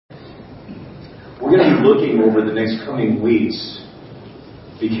We're going to be looking over the next coming weeks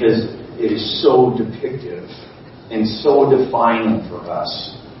because it is so depictive and so defining for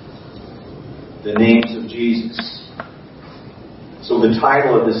us. The names of Jesus. So the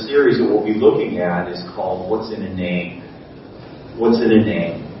title of the series that we'll be looking at is called What's in a Name? What's in a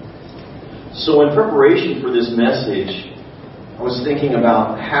Name? So in preparation for this message, I was thinking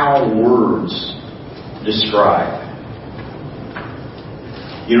about how words describe.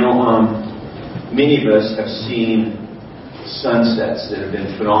 Many of us have seen sunsets that have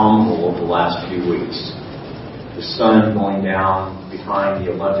been phenomenal over the last few weeks. The sun going down behind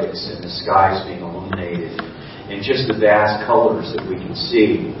the Olympics and the skies being illuminated and just the vast colors that we can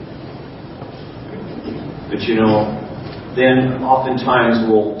see. But then oftentimes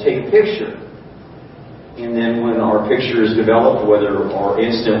we'll take a picture. And then when our picture is developed, or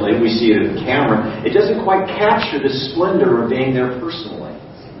instantly we see it in the camera, it doesn't quite capture the splendor of being there personally.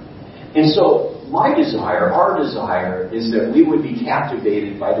 And so our desire is that we would be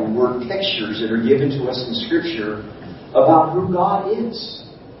captivated by the word pictures that are given to us in Scripture about who God is.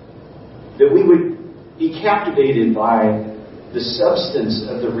 That we would be captivated by the substance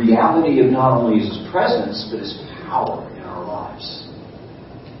of the reality of not only His presence, but His power in our lives.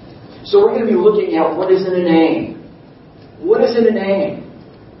 So we're going to be looking at what is in a name. What is in a name?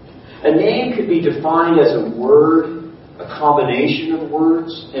 A name could be defined as a word, a combination of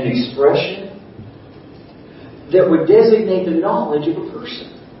words, an expression that would designate the knowledge of a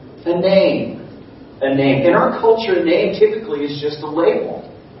person. A name. A name. In our culture, a name typically is just a label.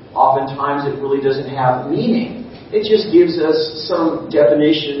 Oftentimes it really doesn't have meaning. It just gives us some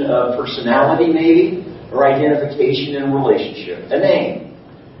definition of personality maybe, or identification in a relationship. A name.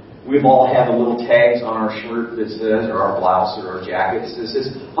 We've all had the little tags on our shirt that says, or our blouse or our jackets that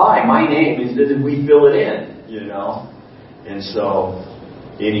says, "Hi, my name is," and we fill it in, And so,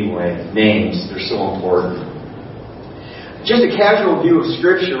 anyway, names, they're so important. Just a casual view of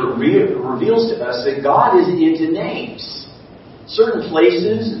Scripture reveals to us that God is into names. Certain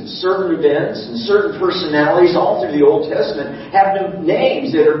places and certain events and certain personalities all through the Old Testament have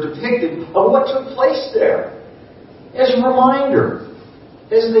names that are depicted of what took place there. As a reminder,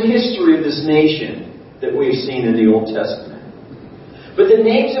 as the history of this nation that we've seen in the Old Testament. But the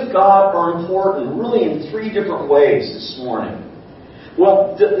names of God are important really in three different ways this morning.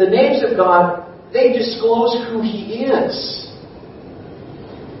 Well, the names of God, they disclose who He is.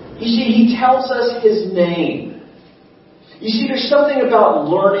 You see, He tells us His name. You see, there's something about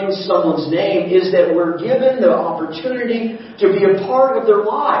learning someone's name is that we're given the opportunity to be a part of their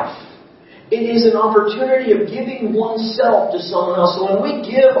life. It is an opportunity of giving oneself to someone else. So when we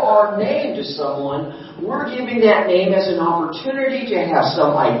give our name to someone, we're giving that name as an opportunity to have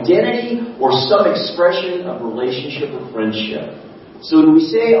some identity or some expression of relationship or friendship. So when we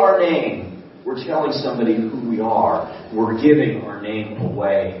say our name, we're telling somebody who we are. We're giving our name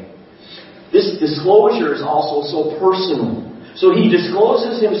away. This disclosure is also so personal. So He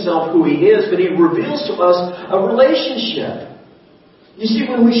discloses Himself who He is, but He reveals to us a relationship. You see,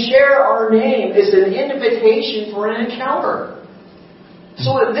 when we share our name, it's an invitation for an encounter.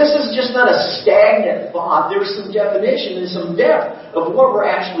 So this is just not a stagnant thought. There's some definition and some depth of what we're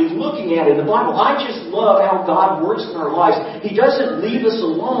actually looking at in the Bible. I just love how God works in our lives. He doesn't leave us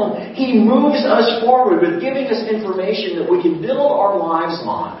alone. He moves us forward with giving us information that we can build our lives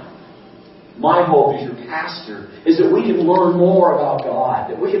on. My hope as your pastor is that we can learn more about God,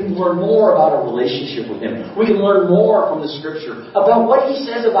 that we can learn more about our relationship with Him. We can learn more from the Scripture about what He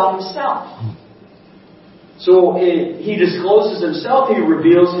says about Himself. So He discloses Himself, He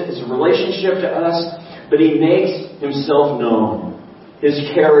reveals His relationship to us, but He makes Himself known. His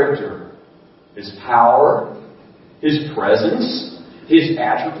character, His power, His presence, His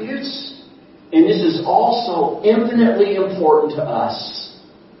attributes. And this is also infinitely important to us.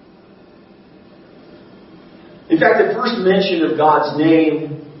 In fact, the first mention of God's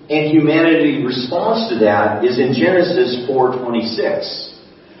name and humanity's response to that is in Genesis 4:26.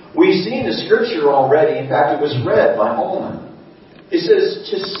 We've seen the Scripture already. In fact, it was read by Holman. It says,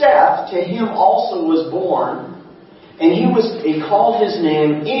 "To Seth, to him also was born, and he called his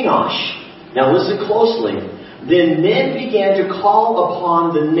name Enosh." Now listen closely. "Then men began to call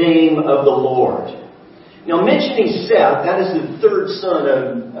upon the name of the Lord." Now mentioning Seth, that is the third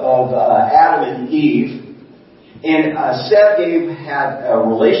son of Adam and Eve. And Seth had a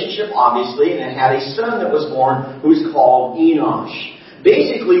relationship, obviously, and had a son that was born who's called Enosh.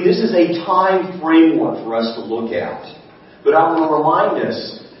 Basically, this is a time framework for us to look at. But I want to remind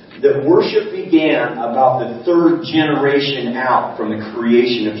us that worship began about the third generation out from the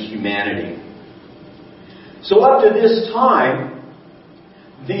creation of humanity. So up to this time,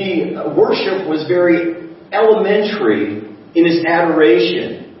 the worship was very elementary in its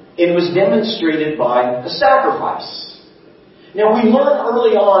adoration, and was demonstrated by a sacrifice. Now we learn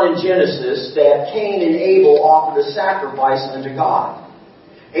early on in Genesis that Cain and Abel offered a sacrifice unto God.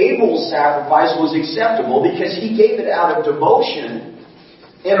 Abel's sacrifice was acceptable because he gave it out of devotion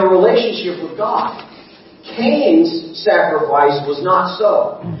and a relationship with God. Cain's sacrifice was not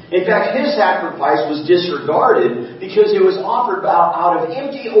so. In fact, his sacrifice was disregarded because it was offered out of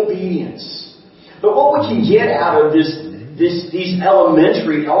empty obedience. But what we can get out of these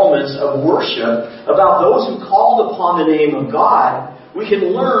elementary elements of worship about those who called upon the name of God, we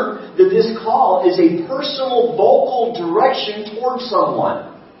can learn that this call is a personal vocal direction towards someone.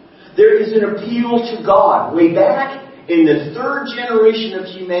 There is an appeal to God. Way back in the third generation of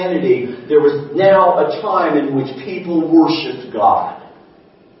humanity, there was now a time in which people worshipped God.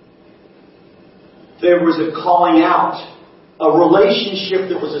 There was a calling out, a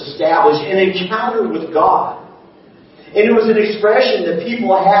relationship that was established, an encounter with God. And it was an expression that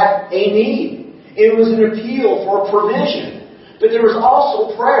people had a need. It was an appeal for provision. But there was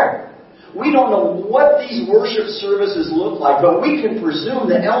also prayer. We don't know what these worship services look like, but we can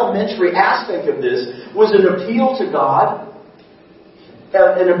presume the elementary aspect of this was an appeal to God,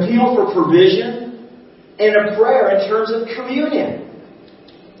 an appeal for provision, and a prayer in terms of communion.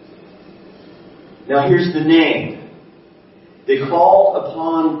 Now here's the name. They called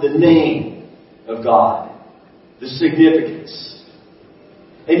upon the name of God. The significance.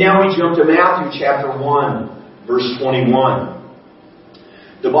 And now we jump to Matthew chapter 1, verse 21.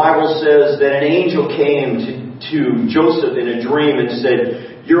 The Bible says that an angel came to Joseph in a dream and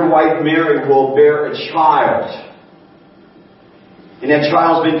said, "Your wife Mary will bear a child. And that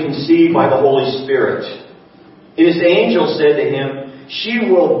child's been conceived by the Holy Spirit." And this angel said to him, "She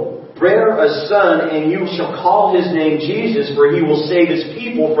will bear a son, and you shall call his name Jesus, for he will save his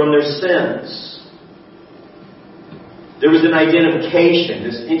people from their sins." There was an identification.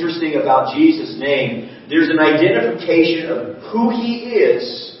 It's interesting about Jesus' name. There's an identification of who He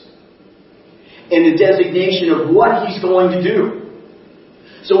is and the designation of what He's going to do.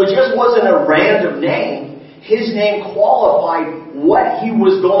 So it just wasn't a random name. His name qualified what He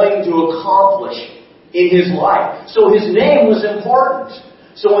was going to accomplish in His life. So His name was important.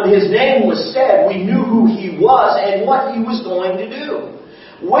 So when His name was said, we knew who He was and what He was going to do.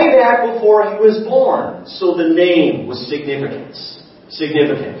 Way back before He was born. So the name was significant.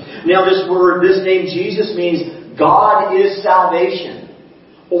 Now this name Jesus means God is salvation.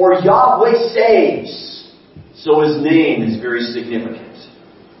 Or Yahweh saves. So His name is very significant.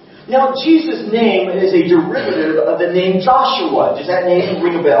 Now Jesus' name is a derivative of the name Joshua. Does that name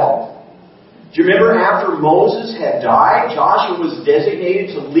ring a bell? Do you remember after Moses had died, Joshua was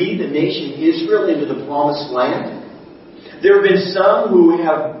designated to lead the nation Israel into the promised land? There have been some who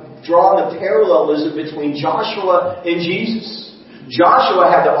have drawn the parallelism between Joshua and Jesus. Joshua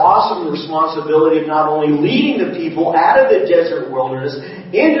had the awesome responsibility of not only leading the people out of the desert wilderness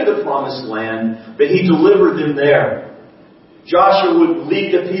into the promised land, but he delivered them there. Joshua would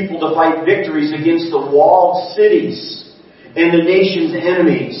lead the people to fight victories against the walled cities and the nation's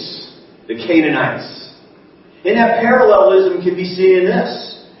enemies, the Canaanites. And that parallelism can be seen in this.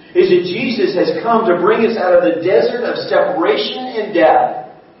 Is that Jesus has come to bring us out of the desert of separation and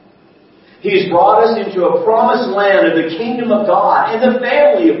death. He has brought us into a promised land of the kingdom of God and the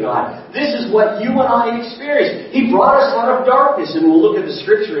family of God. This is what you and I experience. He brought us out of darkness, and we'll look at the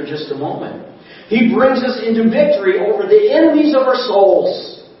scripture in just a moment. He brings us into victory over the enemies of our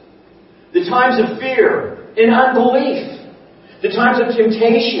souls. The times of fear and unbelief. The times of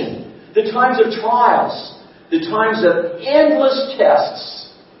temptation. The times of trials. The times of endless tests.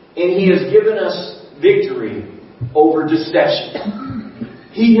 And He has given us victory over deception.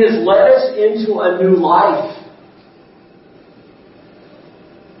 He has led us into a new life.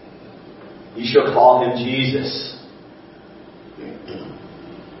 You shall call Him Jesus.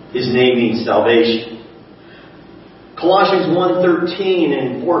 His name means salvation. Colossians 1:13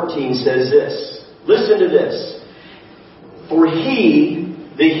 and 14 says this. Listen to this. For He,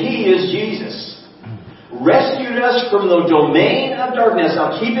 the He is Jesus, rescued us from the domain of darkness.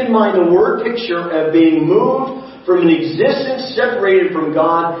 Now keep in mind the word picture of being moved from an existence separated from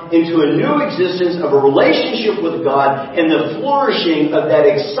God into a new existence of a relationship with God and the flourishing of that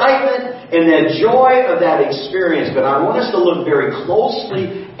excitement and that joy of that experience. But I want us to look very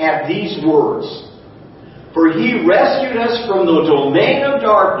closely at these words. For He rescued us from the domain of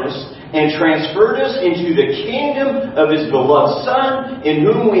darkness and transferred us into the kingdom of His beloved Son, in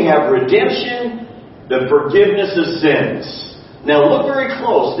whom we have redemption, the forgiveness of sins. Now look very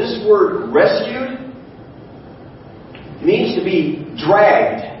close. This word rescued means to be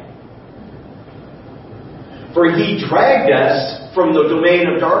dragged. For He dragged us from the domain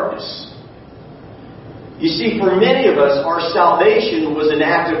of darkness. You see, for many of us, our salvation was an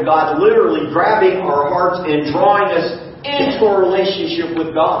act of God literally grabbing our hearts and drawing us into a relationship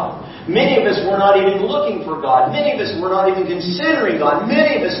with God. Many of us were not even looking for God. Many of us were not even considering God.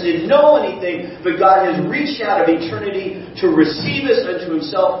 Many of us didn't know anything, but God has reached out of eternity to receive us unto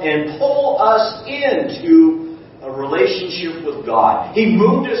Himself and pull us into a relationship with God. He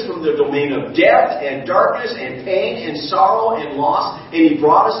moved us from the domain of death and darkness and pain and sorrow and loss, and He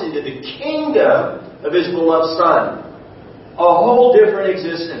brought us into the kingdom of His beloved Son. A whole different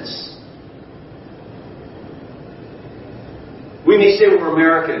existence. We may say we're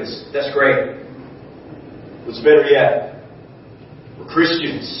Americans. That's great. What's better yet? We're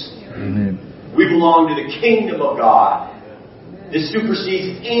Christians. Amen. We belong to the kingdom of God. This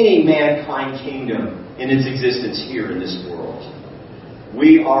supersedes any mankind kingdom in its existence here in this world.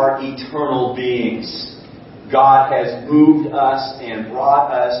 We are eternal beings. God has moved us and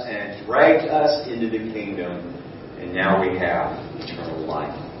brought us and dragged us into the kingdom. And now we have eternal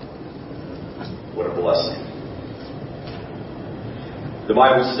life. What a blessing. The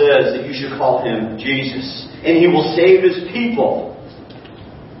Bible says that you should call Him Jesus. And He will save His people.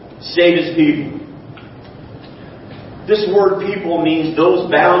 Save His people. This word people means those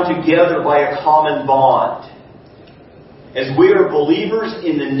bound together by a common bond. As we are believers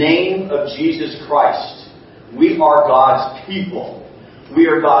in the name of Jesus Christ, we are God's people. We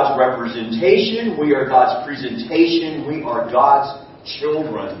are God's representation. We are God's presentation. We are God's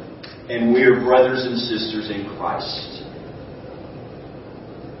children. And we are brothers and sisters in Christ.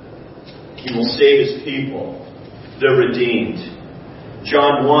 He will save His people, the redeemed.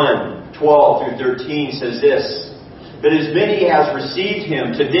 John 1:12-13 says this, "But as many as received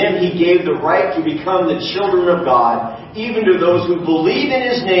Him, to them He gave the right to become the children of God, even to those who believe in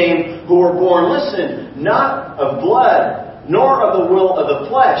His name, who were born," listen, "not of blood, nor of the will of the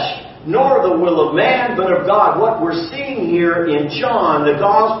flesh, nor of the will of man, but of God." What we're seeing here in John, the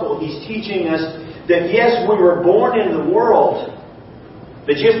Gospel, he's teaching us that yes, we were born into the world,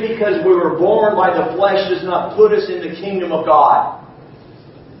 but just because we were born by the flesh does not put us in the kingdom of God.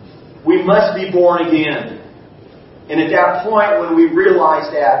 We must be born again. And at that point, when we realize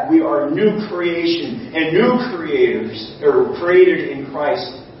that, we are new creation and new creators, or created in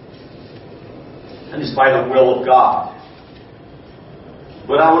Christ. And it's by the will of God.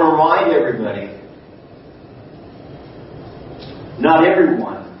 But I want to remind everybody, not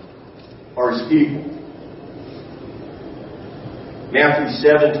everyone are His people. Matthew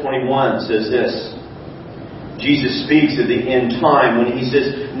 7:21 says this. Jesus speaks at the end time when He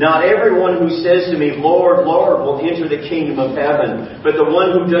says, "Not everyone who says to me, 'Lord, Lord,' will enter the kingdom of heaven, but the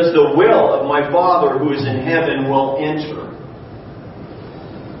one who does the will of my Father who is in heaven will enter."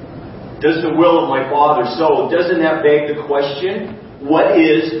 Does the will of my Father. So, doesn't that beg the question, what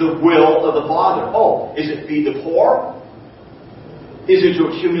is the will of the Father? Oh, is it feed the poor? Is it to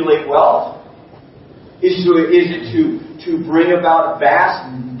accumulate wealth? Is it to bring about vast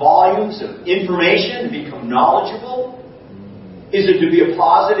volumes of information, to become knowledgeable? Is it to be a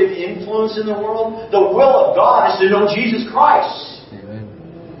positive influence in the world? The will of God is to know Jesus Christ. Amen.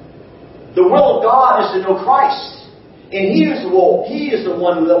 The will of God is to know Christ. And He is the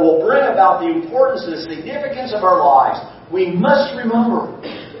one that will bring about the importance and the significance of our lives. We must remember,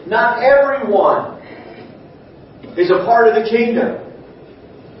 not everyone is a part of the kingdom.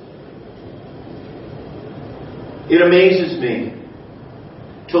 It amazes me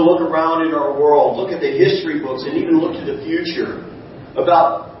to look around in our world, look at the history books, and even look to the future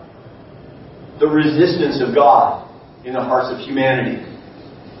about the resistance of God in the hearts of humanity.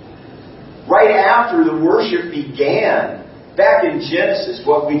 Right after the worship began, back in Genesis,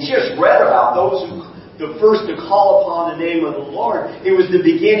 what we just read about, those who the first to call upon the name of the Lord, it was the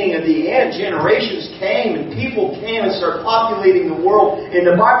beginning of the end. Generations came and people came and started populating the world. And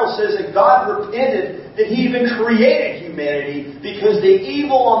the Bible says that God repented that He even created humanity because the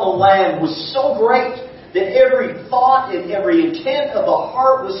evil on the land was so great that every thought and every intent of the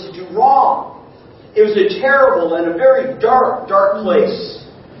heart was to do wrong. It was a terrible and a very dark, dark place.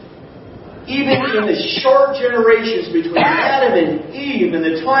 Even in the short generations between Adam and Eve and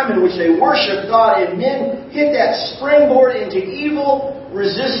the time in which they worshiped God and men hit that springboard into evil,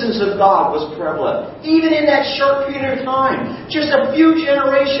 resistance of God was prevalent. Even in that short period of time, just a few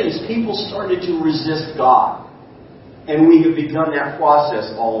generations, people started to resist God. And we have begun that process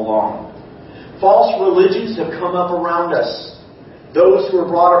all along. False religions have come up around us. Those who are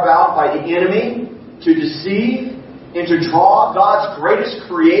brought about by the enemy to deceive and to draw God's greatest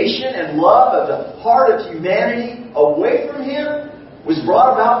creation and love of the heart of humanity away from Him was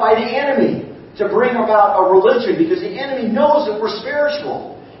brought about by the enemy to bring about a religion, because the enemy knows that we're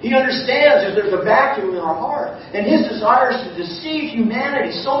spiritual. He understands that there's a vacuum in our heart. And his desire is to deceive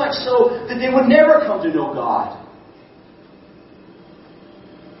humanity, so much so that they would never come to know God.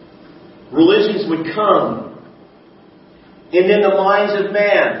 Religions would come, and in the minds of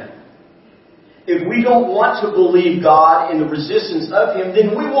man, if we don't want to believe God and the resistance of Him,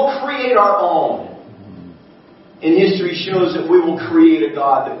 then we will create our own. And history shows that we will create a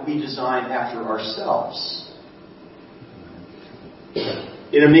God that we design after ourselves.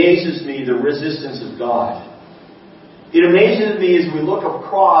 It amazes me, the resistance of God. It amazes me as we look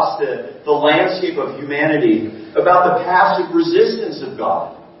across the landscape of humanity about the passive resistance of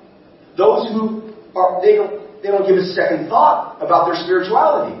God. Those who they don't give a second thought about their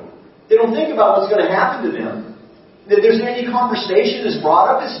spirituality. They don't think about what's going to happen to them. If there's any conversation that's brought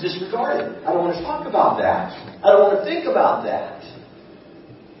up, it's disregarded. I don't want to talk about that. I don't want to think about that.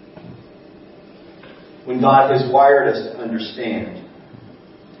 When God has wired us to understand.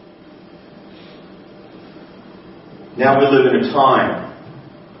 Now we live in a time.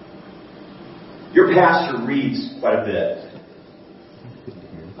 Your pastor reads quite a bit.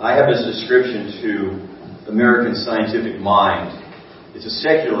 I have this subscription to American Scientific Mind. It's a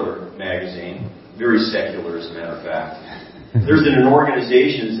secular magazine. Very secular, as a matter of fact. There's an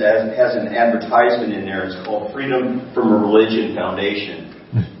organization that has an advertisement in there. It's called Freedom from a Religion Foundation.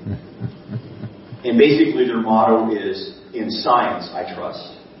 And basically their motto is, in science I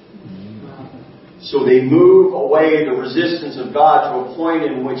trust. So they move away the resistance of God to a point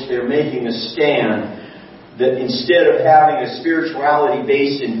in which they're making a stand that instead of having a spirituality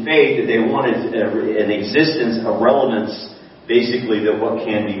based in faith, that they wanted an existence, a relevance, basically, that what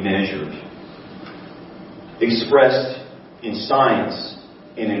can be measured. Expressed in science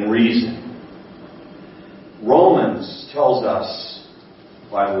and in reason. Romans tells us,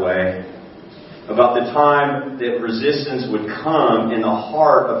 by the way, about the time that resistance would come and the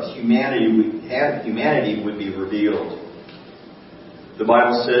heart of humanity would be revealed. The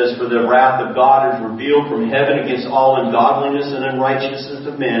Bible says, "For the wrath of God is revealed from heaven against all ungodliness and unrighteousness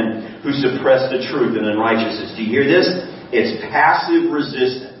of men who suppress the truth and unrighteousness." Do you hear this? It's passive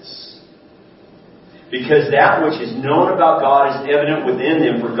resistance. Because that which is known about God is evident within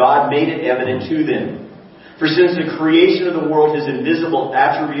them, for God made it evident to them. For since the creation of the world, His invisible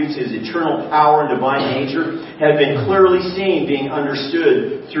attributes, His eternal power and divine nature, have been clearly seen, being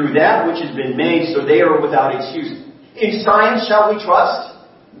understood through that which has been made, so they are without excuse. In science shall we trust?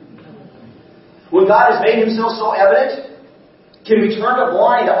 When God has made Himself so evident, can we turn a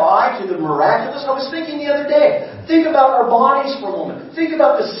blind eye to the miraculous? I was thinking the other day. Think about our bodies for a moment. Think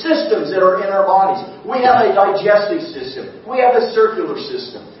about the systems that are in our bodies. We have a digestive system. We have a circular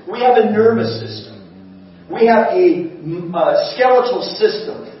system. We have a nervous system. We have a skeletal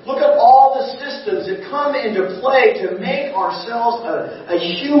system. Look at all the systems that come into play to make ourselves a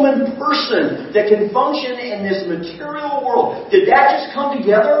human person that can function in this material world. Did that just come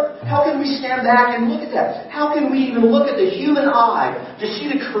together? How can we stand back and look at that? How can we even look at the human eye to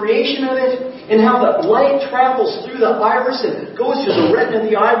see the creation of it and how the light travels through the iris and goes to the retina of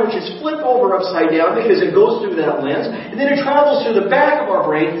the eye, which is flipped over upside down because it goes through that lens, and then it travels to the back of our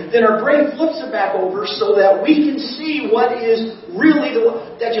brain, then our brain flips it back over so that we can see what is really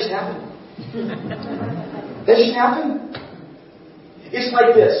that just happened. That just happened. It's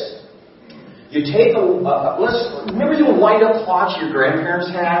like this. You take remember the wind-up clocks your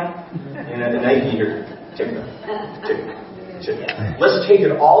grandparents had? And at night you hear tick, tick, tick. Let's take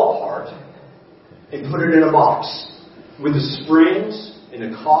it all apart and put it in a box with the springs and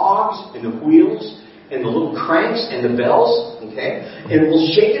the cogs and the wheels and the little cranks and the bells, okay? And we'll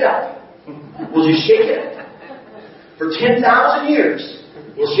shake it up. We'll just shake it up. For 10,000 years,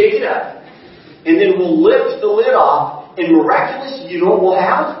 we'll shake it up. And then we'll lift the lid off, and miraculously, you know what we'll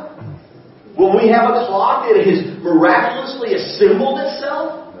have? Will we have a clock that has miraculously assembled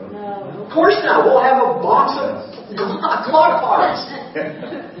itself? No. Of course not. We'll have a box of clock parts.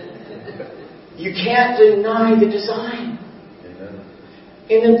 You can't deny the design.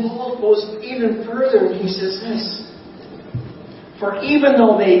 And then Paul goes even further, and he says this. For even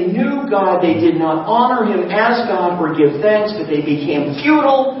though they knew God, they did not honor Him as God or give thanks, but they became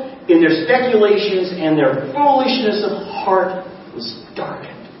futile in their speculations, and their foolishness of heart was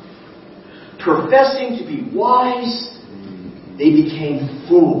darkened. Professing to be wise, they became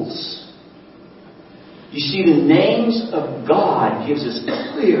fools. You see, the names of God gives us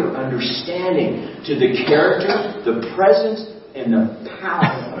clear understanding to the character, the presence, and the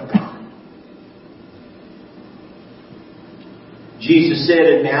power of God. Jesus said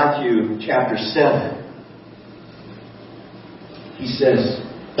in Matthew chapter 7, He says,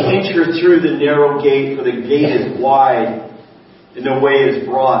 enter through the narrow gate, for the gate is wide and the way is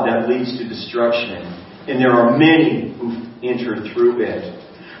broad that leads to destruction. And there are many who enter through it.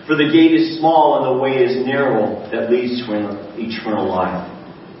 For the gate is small and the way is narrow that leads to eternal life.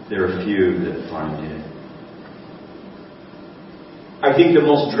 There are few that find it. I think the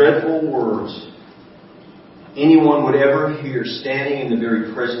most dreadful words anyone would ever hear standing in the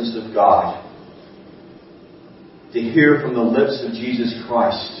very presence of God, to hear from the lips of Jesus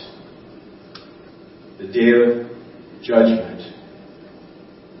Christ, the day of judgment,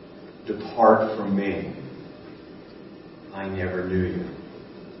 depart from me, I never knew you.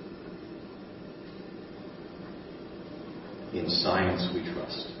 In science we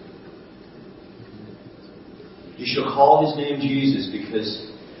trust. You shall call his name Jesus,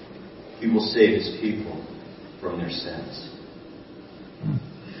 because he will save his people from their sins.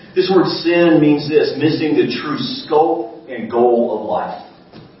 This word sin means this, missing the true scope and goal of life.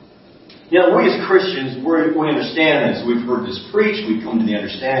 Now, we as Christians, we understand this. We've heard this preached. We've come to the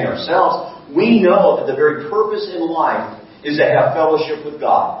understanding ourselves. We know that the very purpose in life is to have fellowship with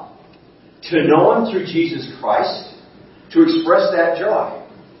God. To know him through Jesus Christ. To express that joy.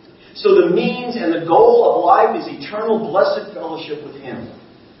 So the means and the goal of life is eternal blessed fellowship with him.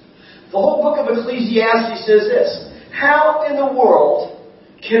 The whole book of Ecclesiastes says this: how in the world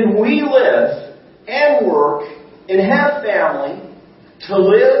can we live and work and have family, to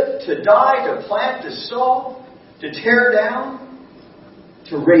live, to die, to plant, to sow, to tear down,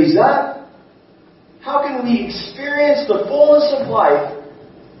 to raise up? How can we experience the fullness of life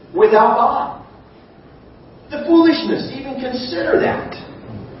without God? The foolishness to even consider that.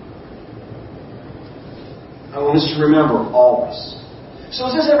 I want us to remember always. So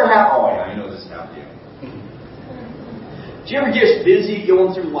has this ever happened? Oh yeah, I know this happened to you. Do you ever get busy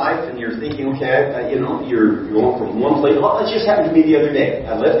going through life and you're thinking, okay, you're going from one place. Well, it just happened to me the other day.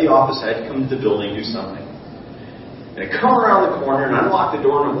 I left the office, I had to come to the building, do something. And I come around the corner and I unlock the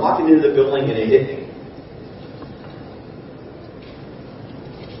door and I'm walking into the building and it hit me.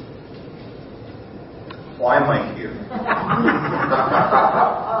 Why am I here?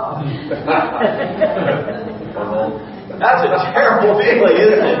 That's a terrible feeling,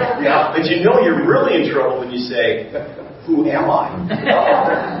 isn't it? Yeah. But you know you're really in trouble when you say, who am I?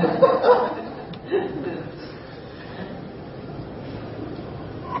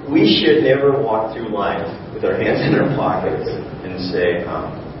 We should never walk through life with our hands in our pockets and say,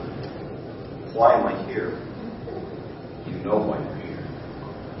 why am I here? You know why you're here.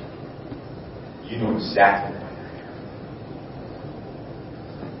 You know exactly why you're here.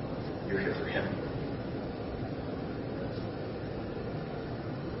 You're here for him.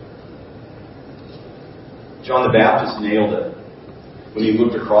 John the Baptist nailed it. When he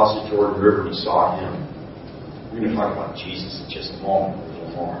looked across the Jordan River, he saw him. We're going to talk about Jesus in just a moment, a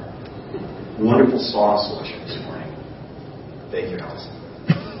little more. Wonderful song selection this morning. Thank you, Allison.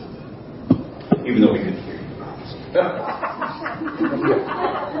 Even though we couldn't hear you, Allison.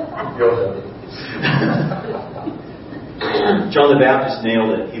 Go ahead. John the Baptist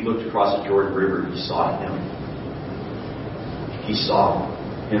nailed it. He looked across the Jordan River. He saw him. He saw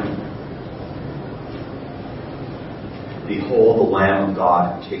him. Behold the Lamb of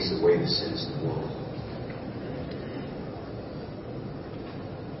God who takes away the sins of the world.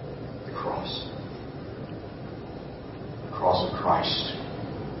 The cross. The cross of Christ.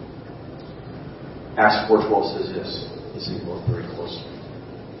 Acts 4:12 says this. Listen to both very closely.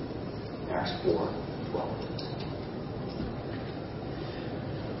 Acts 4:12.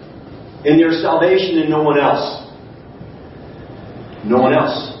 And there's salvation in no one else. No one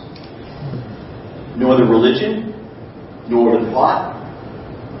else. No other religion. No other thought,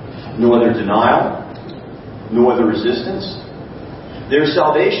 no other denial, no other resistance. There is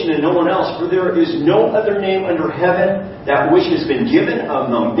salvation in no one else, for there is no other name under heaven that which has been given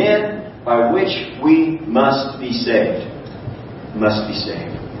among men by which we must be saved. Must be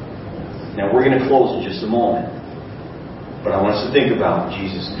saved. Now we're going to close in just a moment, but I want us to think about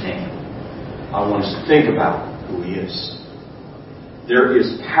Jesus' name. I want us to think about who He is. There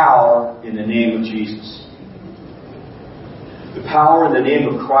is power in the name of Jesus. The power in the name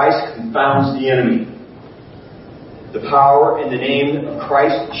of Christ confounds the enemy. The power in the name of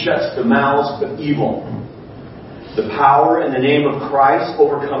Christ shuts the mouths of evil. The power in the name of Christ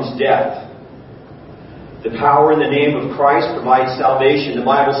overcomes death. The power in the name of Christ provides salvation. The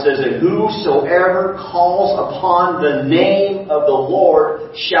Bible says that whosoever calls upon the name of the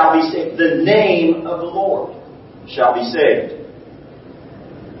Lord shall be saved. The name of the Lord shall be saved.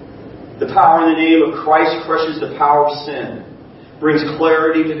 The power in the name of Christ crushes the power of sin, brings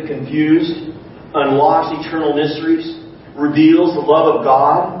clarity to the confused, unlocks eternal mysteries, reveals the love of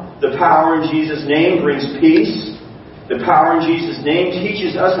God. The power in Jesus' name brings peace. The power in Jesus' name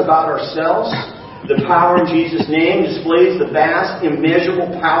teaches us about ourselves. The power in Jesus' name displays the vast,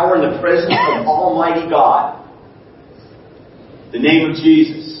 immeasurable power in the presence of Almighty God. The name of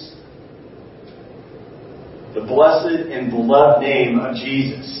Jesus. The blessed and beloved name of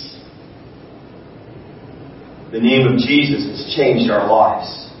Jesus. The name of Jesus has changed our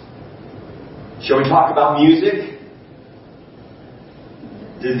lives. Shall we talk about music?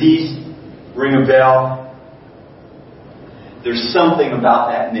 Do these ring a bell? There's something about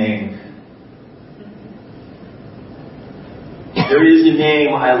that name. There is a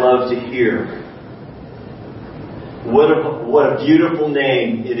name I love to hear. What a beautiful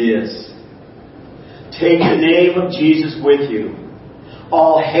name it is. Take the name of Jesus with you.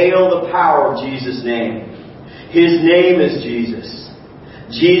 All hail the power of Jesus' name. His name is Jesus.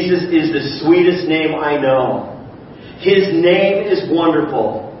 Jesus is the sweetest name I know. His name is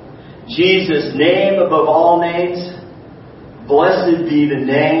wonderful. Jesus' name above all names. Blessed be the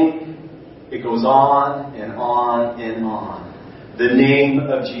name. It goes on and on and on. The name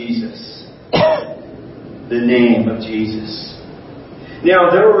of Jesus. The name of Jesus. Now,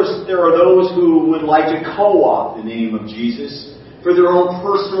 there are those who would like to co-opt the name of Jesus for their own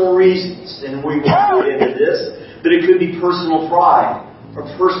personal reasons. And we won't get into this, but it could be personal pride, or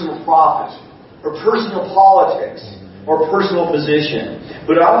personal profit, or personal politics, or personal position.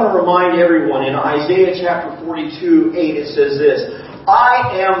 But I want to remind everyone, in Isaiah chapter 42:8, it says this,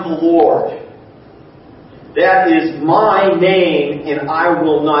 I am the Lord. That is my name, and I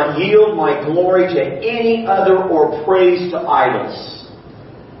will not yield my glory to any other or praise to idols.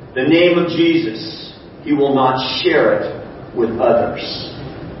 The name of Jesus, He will not share it with others.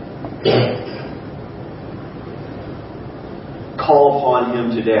 Call upon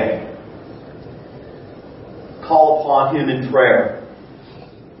Him today. Call upon Him in prayer,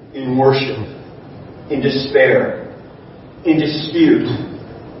 in worship, in despair, in dispute,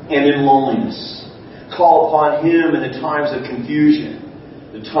 and in loneliness. Call upon Him in the times of confusion,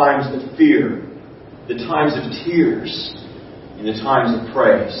 the times of fear, the times of tears, and the times of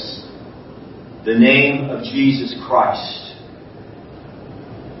praise. The name of Jesus Christ.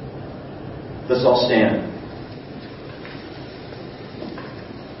 Let's all stand.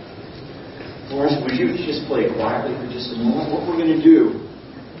 Lawrence, would you just play quietly for just a moment? What we're going to do,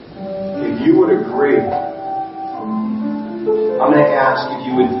 if you would agree, I'm going to ask if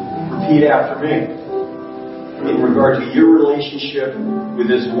you would repeat after me in regard to your relationship with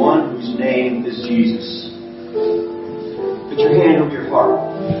this one whose name is Jesus. Put your hand over your heart.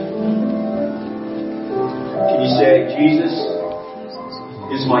 Can you say, Jesus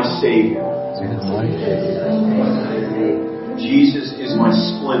is my Savior. Jesus is my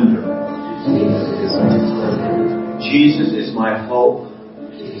splendor. Jesus is my hope.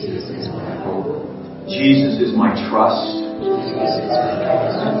 Jesus is my trust.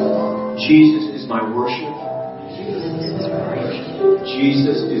 Jesus is my worship.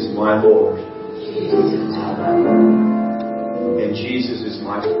 Jesus is my Lord. And Jesus is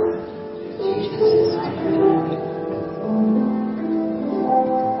my friend.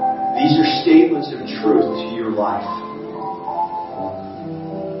 These are statements of truth to your life.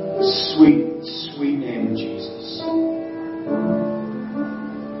 The sweet, sweet name of Jesus.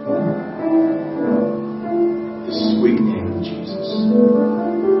 The sweet name of Jesus.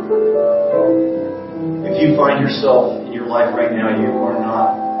 If you find yourself in your life right now, you are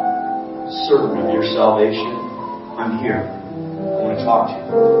not certain of your salvation, I'm here. I want to talk to you.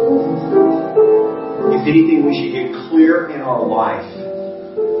 If anything we should get clear in our life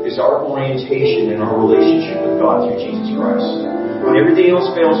is our orientation and our relationship with God through Jesus Christ. When everything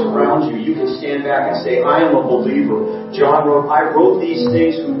else fails around you, you can stand back and say, I am a believer. John wrote, I wrote these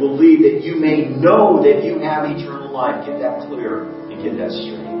things who believe that you may know that you have eternal life. Get that clear and get that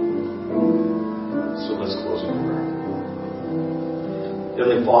straight. So let's close in prayer.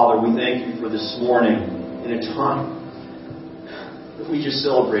 Heavenly Father, we thank you for this morning in a time that we just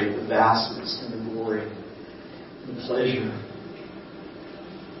celebrate the vastness and the glory and the pleasure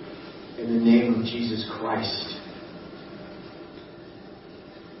in the name of Jesus Christ.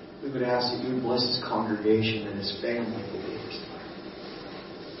 We would ask that you would bless this congregation and this family of believers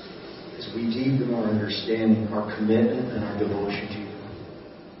as we deepen our understanding, our commitment, and our devotion to you.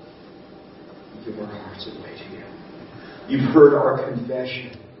 Give our hearts away to you. You've heard our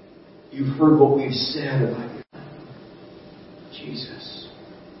confession. You've heard what we've said about you. Jesus.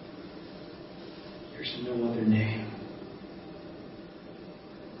 There's no other name.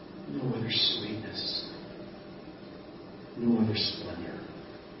 No other sweetness. No other splendor.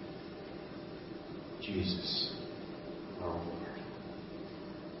 Jesus.